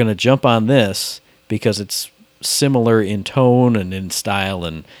 we're going to jump on this because it's similar in tone and in style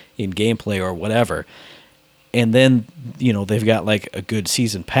and in gameplay or whatever, and then they've got like a good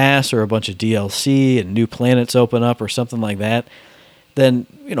season pass or a bunch of DLC and new planets open up or something like that, then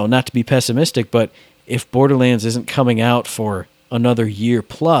not to be pessimistic, but if Borderlands isn't coming out for another year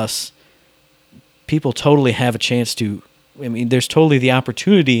plus, people totally have a chance to, there's totally the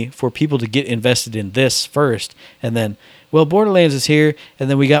opportunity for people to get invested in this first, and then, well, Borderlands is here, and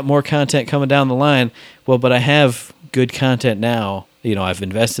then we got more content coming down the line. Well, but I have good content now. I've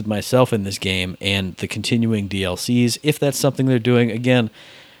invested myself in this game and the continuing DLCs, if that's something they're doing. Again,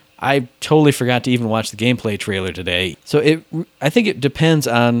 I totally forgot to even watch the gameplay trailer today. So I think it depends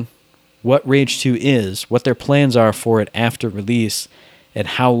on what Rage 2 is, what their plans are for it after release, and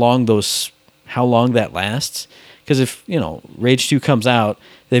how long that lasts. Because if, Rage 2 comes out,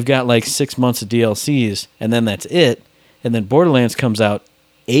 they've got like 6 months of DLCs, and then that's it. And then Borderlands comes out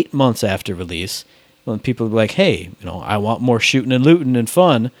 8 months after release. When people are like, hey, I want more shooting and looting and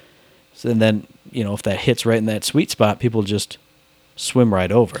fun. So then, if that hits right in that sweet spot, people just swim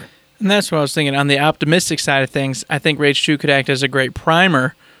right over. And that's what I was thinking. On the optimistic side of things, I think Rage 2 could act as a great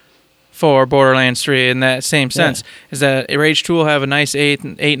primer for Borderlands 3 in that same sense. Is that Rage 2 will have a nice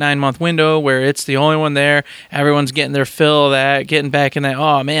 9 month window where it's the only one there. Everyone's getting their fill of that, getting back in that,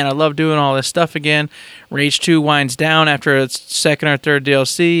 oh man, I love doing all this stuff again. Rage 2 winds down after its second or third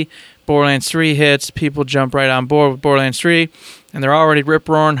DLC. Borderlands 3 hits, people jump right on board with Borderlands 3, and they're already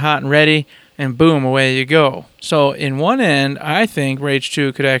rip-roaring, hot and ready, and boom, away you go. So in one end, I think Rage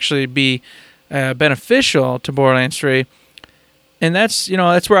 2 could actually be beneficial to Borderlands 3. And that's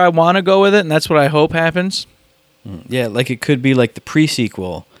where I want to go with it, and that's what I hope happens. Yeah, like it could be like the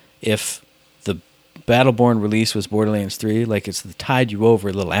pre-sequel if the Battleborn release was Borderlands 3, like it's the tide you over,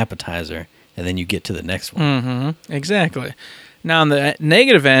 a little appetizer, and then you get to the next one. Mm-hmm. Exactly. Now, on the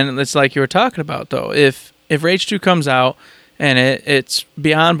negative end, it's like you were talking about, though. If Rage 2 comes out and it's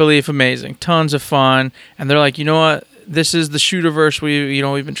beyond belief amazing, tons of fun, and they're like, you know what? This is the shooterverse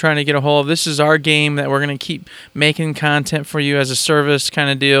we've been trying to get a hold of. This is our game that we're going to keep making content for you as a service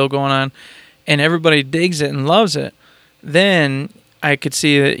kind of deal going on, and everybody digs it and loves it. Then I could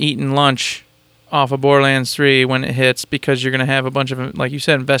see it eating lunch off of Borderlands 3 when it hits, because you're going to have a bunch of, like you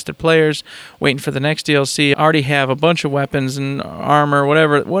said, invested players waiting for the next DLC. Already have a bunch of weapons and armor,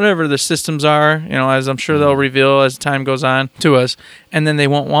 whatever the systems are, as I'm sure they'll reveal as time goes on to us. And then they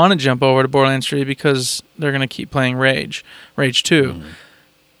won't want to jump over to Borderlands 3 because they're going to keep playing Rage 2.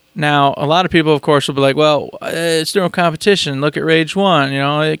 Now, a lot of people, of course, will be like, well, it's no competition. Look at Rage 1.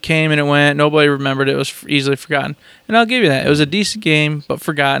 It came and it went. Nobody remembered it. It was easily forgotten. And I'll give you that. It was a decent game, but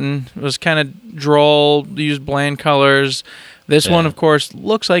forgotten. It was kind of droll, used bland colors. This one, of course,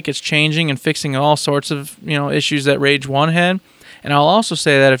 looks like it's changing and fixing all sorts of issues that Rage 1 had. And I'll also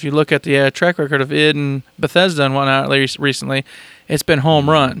say that if you look at the track record of id and Bethesda and whatnot recently, it's been home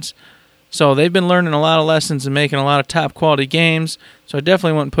runs. So they've been learning a lot of lessons and making a lot of top quality games. So I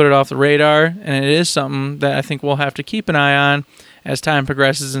definitely wouldn't put it off the radar. And it is something that I think we'll have to keep an eye on as time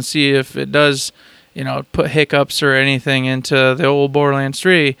progresses and see if it does, put hiccups or anything into the old Borderlands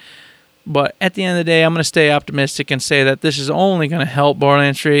 3. But at the end of the day, I'm going to stay optimistic and say that this is only going to help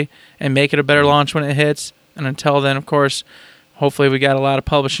Borderlands 3 and make it a better launch when it hits. And until then, of course, hopefully we got a lot of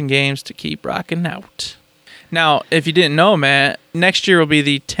publishing games to keep rocking out. Now, if you didn't know, Matt, next year will be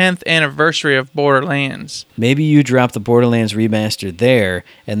the 10th anniversary of Borderlands. Maybe you drop the Borderlands remaster there,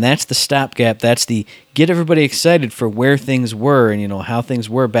 and that's the stopgap. That's the get everybody excited for where things were and how things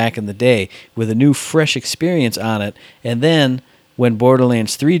were back in the day with a new, fresh experience on it. And then when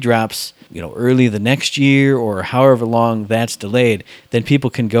Borderlands 3 drops, early the next year or however long that's delayed, then people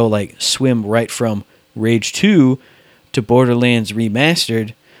can go swim right from Rage 2 to Borderlands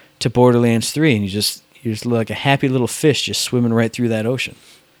Remastered to Borderlands 3, and you just look like a happy little fish just swimming right through that ocean.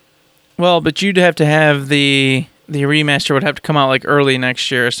 Well, but you'd have to have the remaster would have to come out early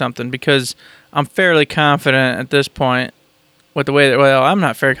next year or something, because I'm fairly confident at this point with the way that, I'm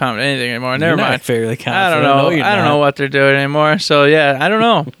not very confident in anything anymore. Never mind. Fairly confident. I don't know. No, I don't know what they're doing anymore. So yeah, I don't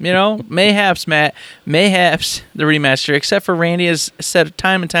know. Mayhaps, Matt. Mayhaps the remaster. Except for Randy has said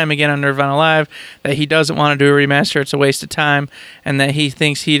time and time again on Nirvana Live that he doesn't want to do a remaster. It's a waste of time, and that he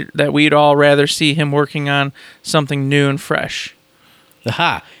thinks that we'd all rather see him working on something new and fresh.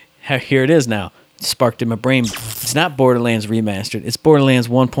 Aha! Here it is now. Sparked in my brain. It's not Borderlands Remastered. It's Borderlands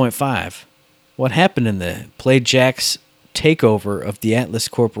 1.5. What happened in the Play Jack's takeover of the Atlas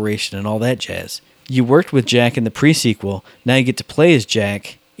Corporation and all that jazz? You worked with Jack in the pre-sequel. Now you get to play as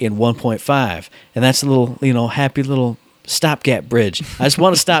Jack in 1.5, and that's a little, happy little stopgap bridge. I just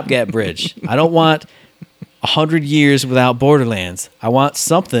want a stopgap bridge. I don't want 100 years without Borderlands. I want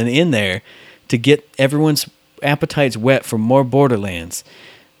something in there to get everyone's appetites wet for more Borderlands.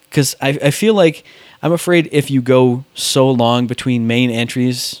 Because I feel like, I'm afraid if you go so long between main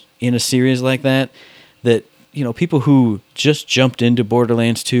entries in a series like that people who just jumped into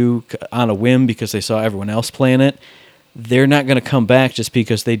Borderlands 2 on a whim because they saw everyone else playing it, they're not going to come back just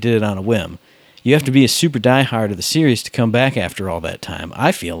because they did it on a whim. You have to be a super diehard of the series to come back after all that time,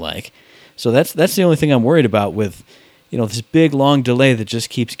 I feel like. So that's the only thing I'm worried about with, this big long delay that just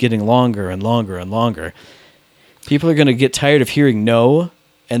keeps getting longer and longer and longer. People are going to get tired of hearing no,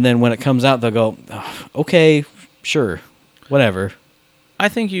 and then when it comes out, they'll go, oh, okay, sure, whatever. I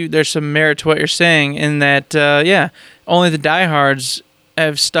think there's some merit to what you're saying in that, only the diehards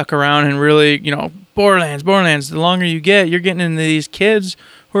have stuck around and really, Borderlands. The longer you get, you're getting into these kids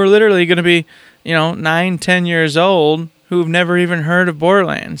who are literally going to be, 9, 10 years old who've never even heard of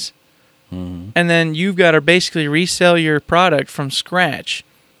Borderlands. Mm-hmm. And then you've got to basically resell your product from scratch.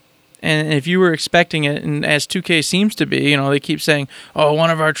 And if you were expecting it, and as 2K seems to be, they keep saying, oh,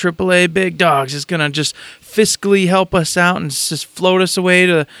 one of our AAA big dogs is going to just fiscally help us out and just float us away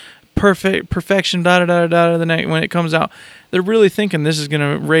to perfection, when it comes out. They're really thinking this is going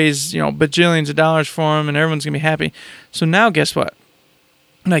to raise, bajillions of dollars for them and everyone's going to be happy. So now guess what?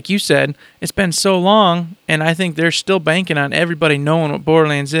 Like you said, it's been so long, and I think they're still banking on everybody knowing what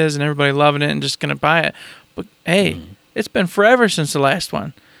Borderlands is and everybody loving it and just going to buy it. But hey, it's been forever since the last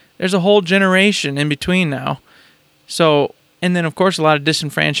one. There's a whole generation in between now. So, and then, of course, a lot of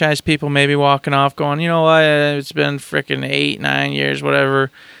disenfranchised people may be walking off going, you know what, it's been freaking 8, 9 years,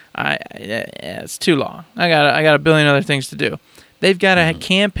 whatever. It's too long. I got a billion other things to do. They've got a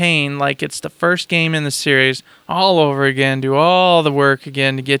campaign like it's the first game in the series all over again, do all the work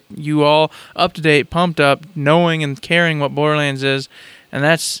again to get you all up to date, pumped up, knowing and caring what Borderlands is. And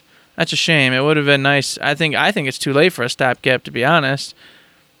that's a shame. It would have been nice. I think it's too late for a stopgap, to be honest.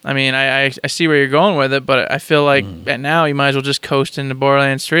 I mean, I see where you're going with it, but I feel like at now you might as well just coast into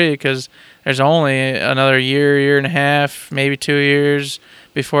Borderlands 3 because there's only another year and a half, maybe 2 years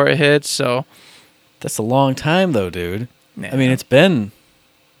before it hits. So that's a long time, though, dude. Yeah. I mean, it's been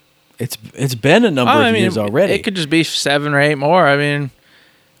a number of years already. It could just be 7 or 8 more. I mean,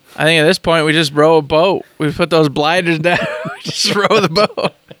 I think at this point we just row a boat. We put those blinders down. We just row the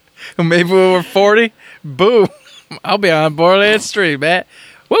boat. And maybe when we're 40, boom, I'll be on Borderlands 3, Matt.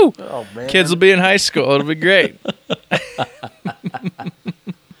 Woo! Oh, man. Kids will be in high school. It'll be great.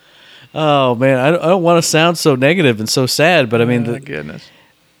 Oh, man. I don't want to sound so negative and so sad, but I mean, Oh, my goodness.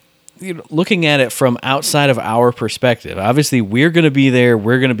 looking at it from outside of our perspective, obviously we're going to be there.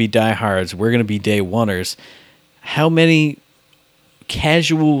 We're going to be diehards. We're going to be day oneers. How many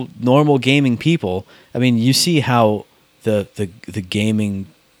casual, normal gaming people? I mean, you see how the gaming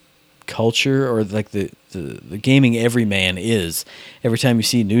culture or like the gaming everyman is every time you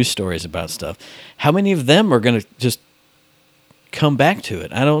see news stories about stuff. How many of them are going to just come back to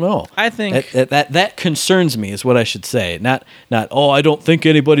it? I don't know. I think that concerns me is what I should say. Not I don't think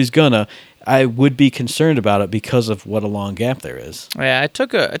anybody's gonna. I would be concerned about it because of what a long gap there is. Yeah, I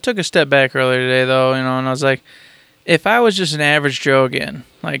took a step back earlier today though, and I was like, if I was just an average Joe again,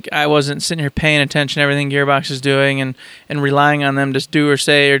 like I wasn't sitting here paying attention to everything Gearbox is doing and relying on them to do or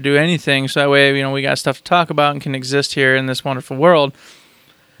say or do anything, so that way we got stuff to talk about and can exist here in this wonderful world.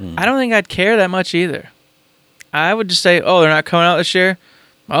 I don't think I'd care that much either. I would just say, oh, they're not coming out this year?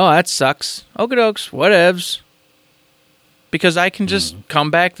 Oh, that sucks. Okie dokes, whatevs. Because I can just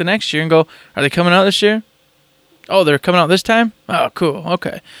come back the next year and go, are they coming out this year? Oh, they're coming out this time? Oh, cool.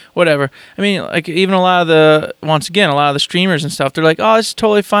 Okay. Whatever. I mean, like, even a lot of the streamers and stuff, they're like, oh, it's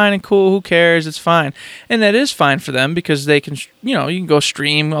totally fine and cool. Who cares? It's fine. And that is fine for them because they can, you can go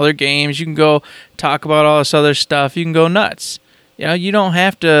stream other games. You can go talk about all this other stuff. You can go nuts. You don't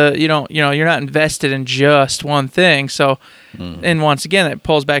have to, you're not invested in just one thing. So, and once again, it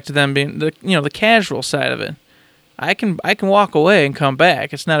pulls back to them being the casual side of it. I can walk away and come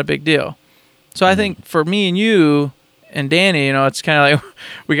back. It's not a big deal. So I think for me and you and Danny, it's kind of like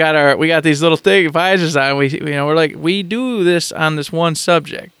we got these little visors on. We're like, we do this on this one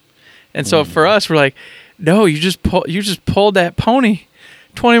subject. And so for us, we're like, no, you just pulled that pony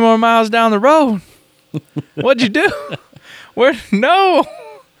 20 more miles down the road. What'd you do? No,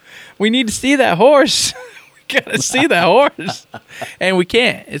 we need to see that horse. We gotta see that horse, and we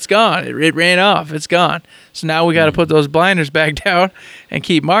can't. It's gone. It ran off. It's gone. So now we got to put those blinders back down and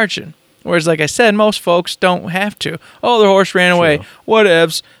keep marching. Whereas, like I said, most folks don't have to. Oh, the horse ran away.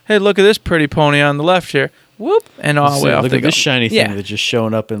 Whatevs. Hey, look at this pretty pony on the left here. Whoop, and all the way off they go. Look at this shiny thing that's just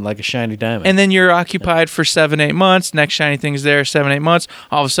showing up in like a shiny diamond. And then you're occupied for 7-8 months. Next shiny thing's there 7-8 months.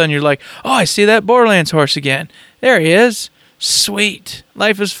 All of a sudden, you're like, oh, I see that Borderlands horse again. There he is. Sweet.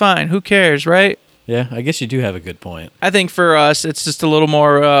 Life is fine. Who cares, right? Yeah, I guess you do have a good point. I think for us, it's just a little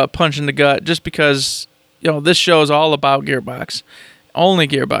more punch in the gut just because, this show is all about Gearbox. Only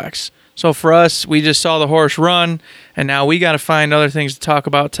Gearbox. So for us, we just saw the horse run, and now we got to find other things to talk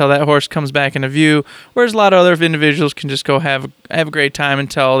about till that horse comes back into view, whereas a lot of other individuals can just go have a great time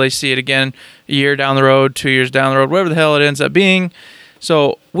until they see it again a year down the road, 2 years down the road, whatever the hell it ends up being.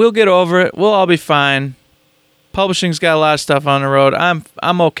 So we'll get over it. We'll all be fine. Publishing's got a lot of stuff on the road.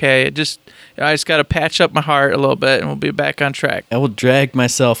 I'm okay. I just got to patch up my heart a little bit, and we'll be back on track. I will drag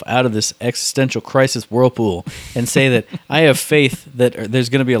myself out of this existential crisis whirlpool and say that I have faith that there's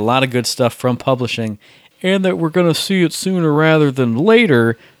going to be a lot of good stuff from publishing, and that we're going to see it sooner rather than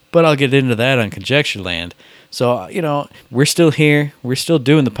later. But I'll get into that on Conjecture Land. So we're still here. We're still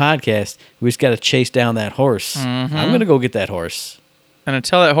doing the podcast. We just got to chase down that horse. I'm going to go get that horse. And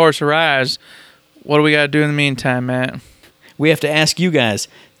until that horse arrives, what do we got to do in the meantime, Matt? We have to ask you guys.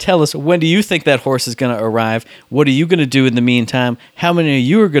 Tell us, when do you think that horse is going to arrive? What are you going to do in the meantime? How many of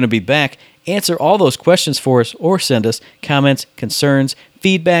you are going to be back? Answer all those questions for us or send us comments, concerns,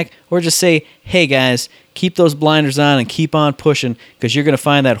 feedback, or just say, hey guys, keep those blinders on and keep on pushing because you're going to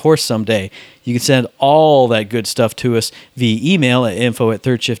find that horse someday. You can send all that good stuff to us via email at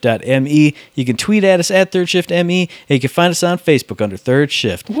info@thirdshift.me. You can tweet at us at ThirdShiftME, and you can find us on Facebook under Third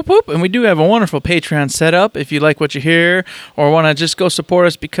Shift. Whoop, whoop. And we do have a wonderful Patreon set up if you like what you hear or want to just go support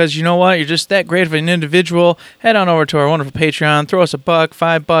us because you know what? You're just that great of an individual. Head on over to our wonderful Patreon. Throw us $1,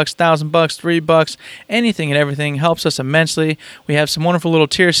 $5, $1,000, $3. Anything and everything helps us immensely. We have some wonderful little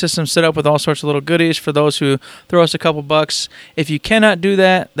tier systems set up with all sorts of little goodies for those who throw us a couple bucks. If you cannot do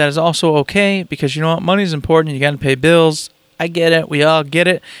that, that is also okay. Because you know what? Money is important. You got to pay bills. I get it. We all get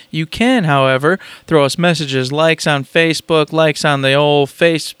it. You can, however, throw us messages, likes on Facebook, likes on the old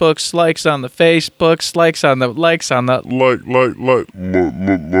Facebooks, likes on the Facebooks, likes on the Like.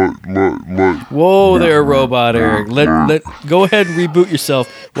 Whoa there, Robot Eric. Let go ahead and reboot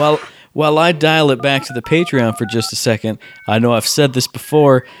yourself while I dial it back to the Patreon for just a second. I know I've said this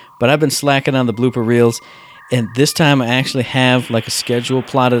before, but I've been slacking on the blooper reels. And this time I actually have like a schedule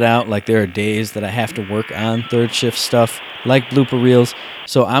plotted out. Like there are days that I have to work on third shift stuff like blooper reels.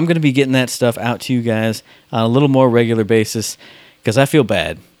 So I'm going to be getting that stuff out to you guys on a little more regular basis because I feel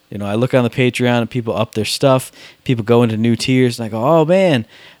bad. You know, I look on the Patreon and people up their stuff. People go into new tiers and I go, oh man,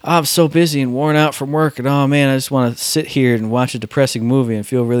 I'm so busy and worn out from work. And oh man, I just want to sit here and watch a depressing movie and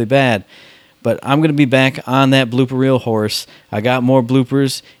feel really bad. But I'm going to be back on that blooper reel horse. I got more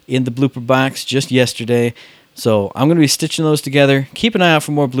bloopers in the blooper box just yesterday. So I'm going to be stitching those together. Keep an eye out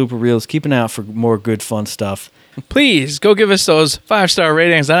for more blooper reels. Keep an eye out for more good, fun stuff. Please go give us those 5-star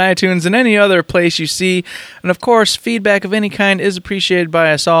ratings on iTunes and any other place you see. And of course, feedback of any kind is appreciated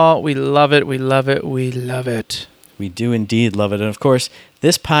by us all. We love it. We love it. We love it. We do indeed love it. And of course,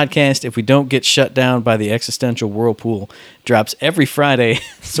 this podcast, if we don't get shut down by the existential whirlpool, drops every Friday.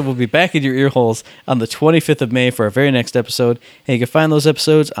 So we'll be back in your ear holes on the 25th of May for our very next episode. And you can find those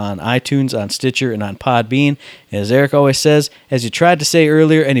episodes on iTunes, on Stitcher, and on Podbean. And as Eric always says, as you tried to say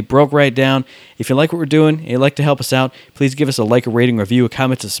earlier, and he broke right down, if you like what we're doing and you'd like to help us out, please give us a like, a rating, review, a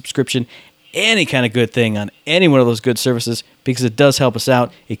comment, a subscription, any kind of good thing on any one of those good services, because it does help us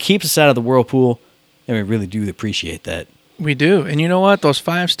out. It keeps us out of the whirlpool, and we really do appreciate that. We do. And you know what? Those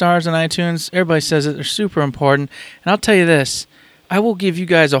 5 stars on iTunes, everybody says it. They're super important. And I'll tell you this. I will give you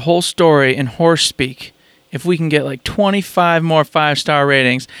guys a whole story in horse speak if we can get like 25 more 5-star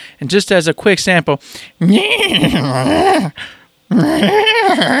ratings. And just as a quick sample.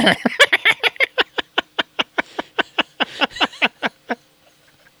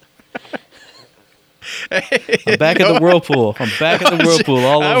 I'm back at the whirlpool. I'm back at the whirlpool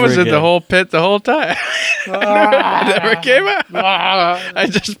all over again. I was in the whole pit the whole time. I never came out. I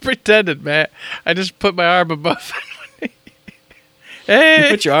just pretended, man. I just put my arm above. Hey. You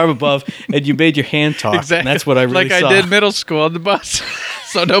put your arm above and you made your hand talk. Exactly. And that's what I really saw. Like I did middle school on the bus.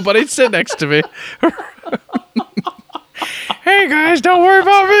 So nobody'd sit next to me. Hey, guys, don't worry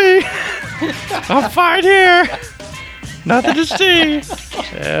about me. I'm fine here. Nothing to see.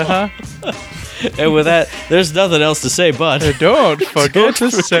 Uh-huh. And with that, there's nothing else to say but don't forget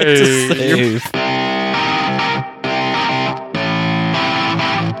to save.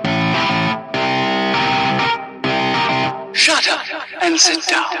 Shut up and sit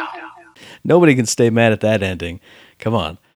down. Nobody can stay mad at that ending. Come on.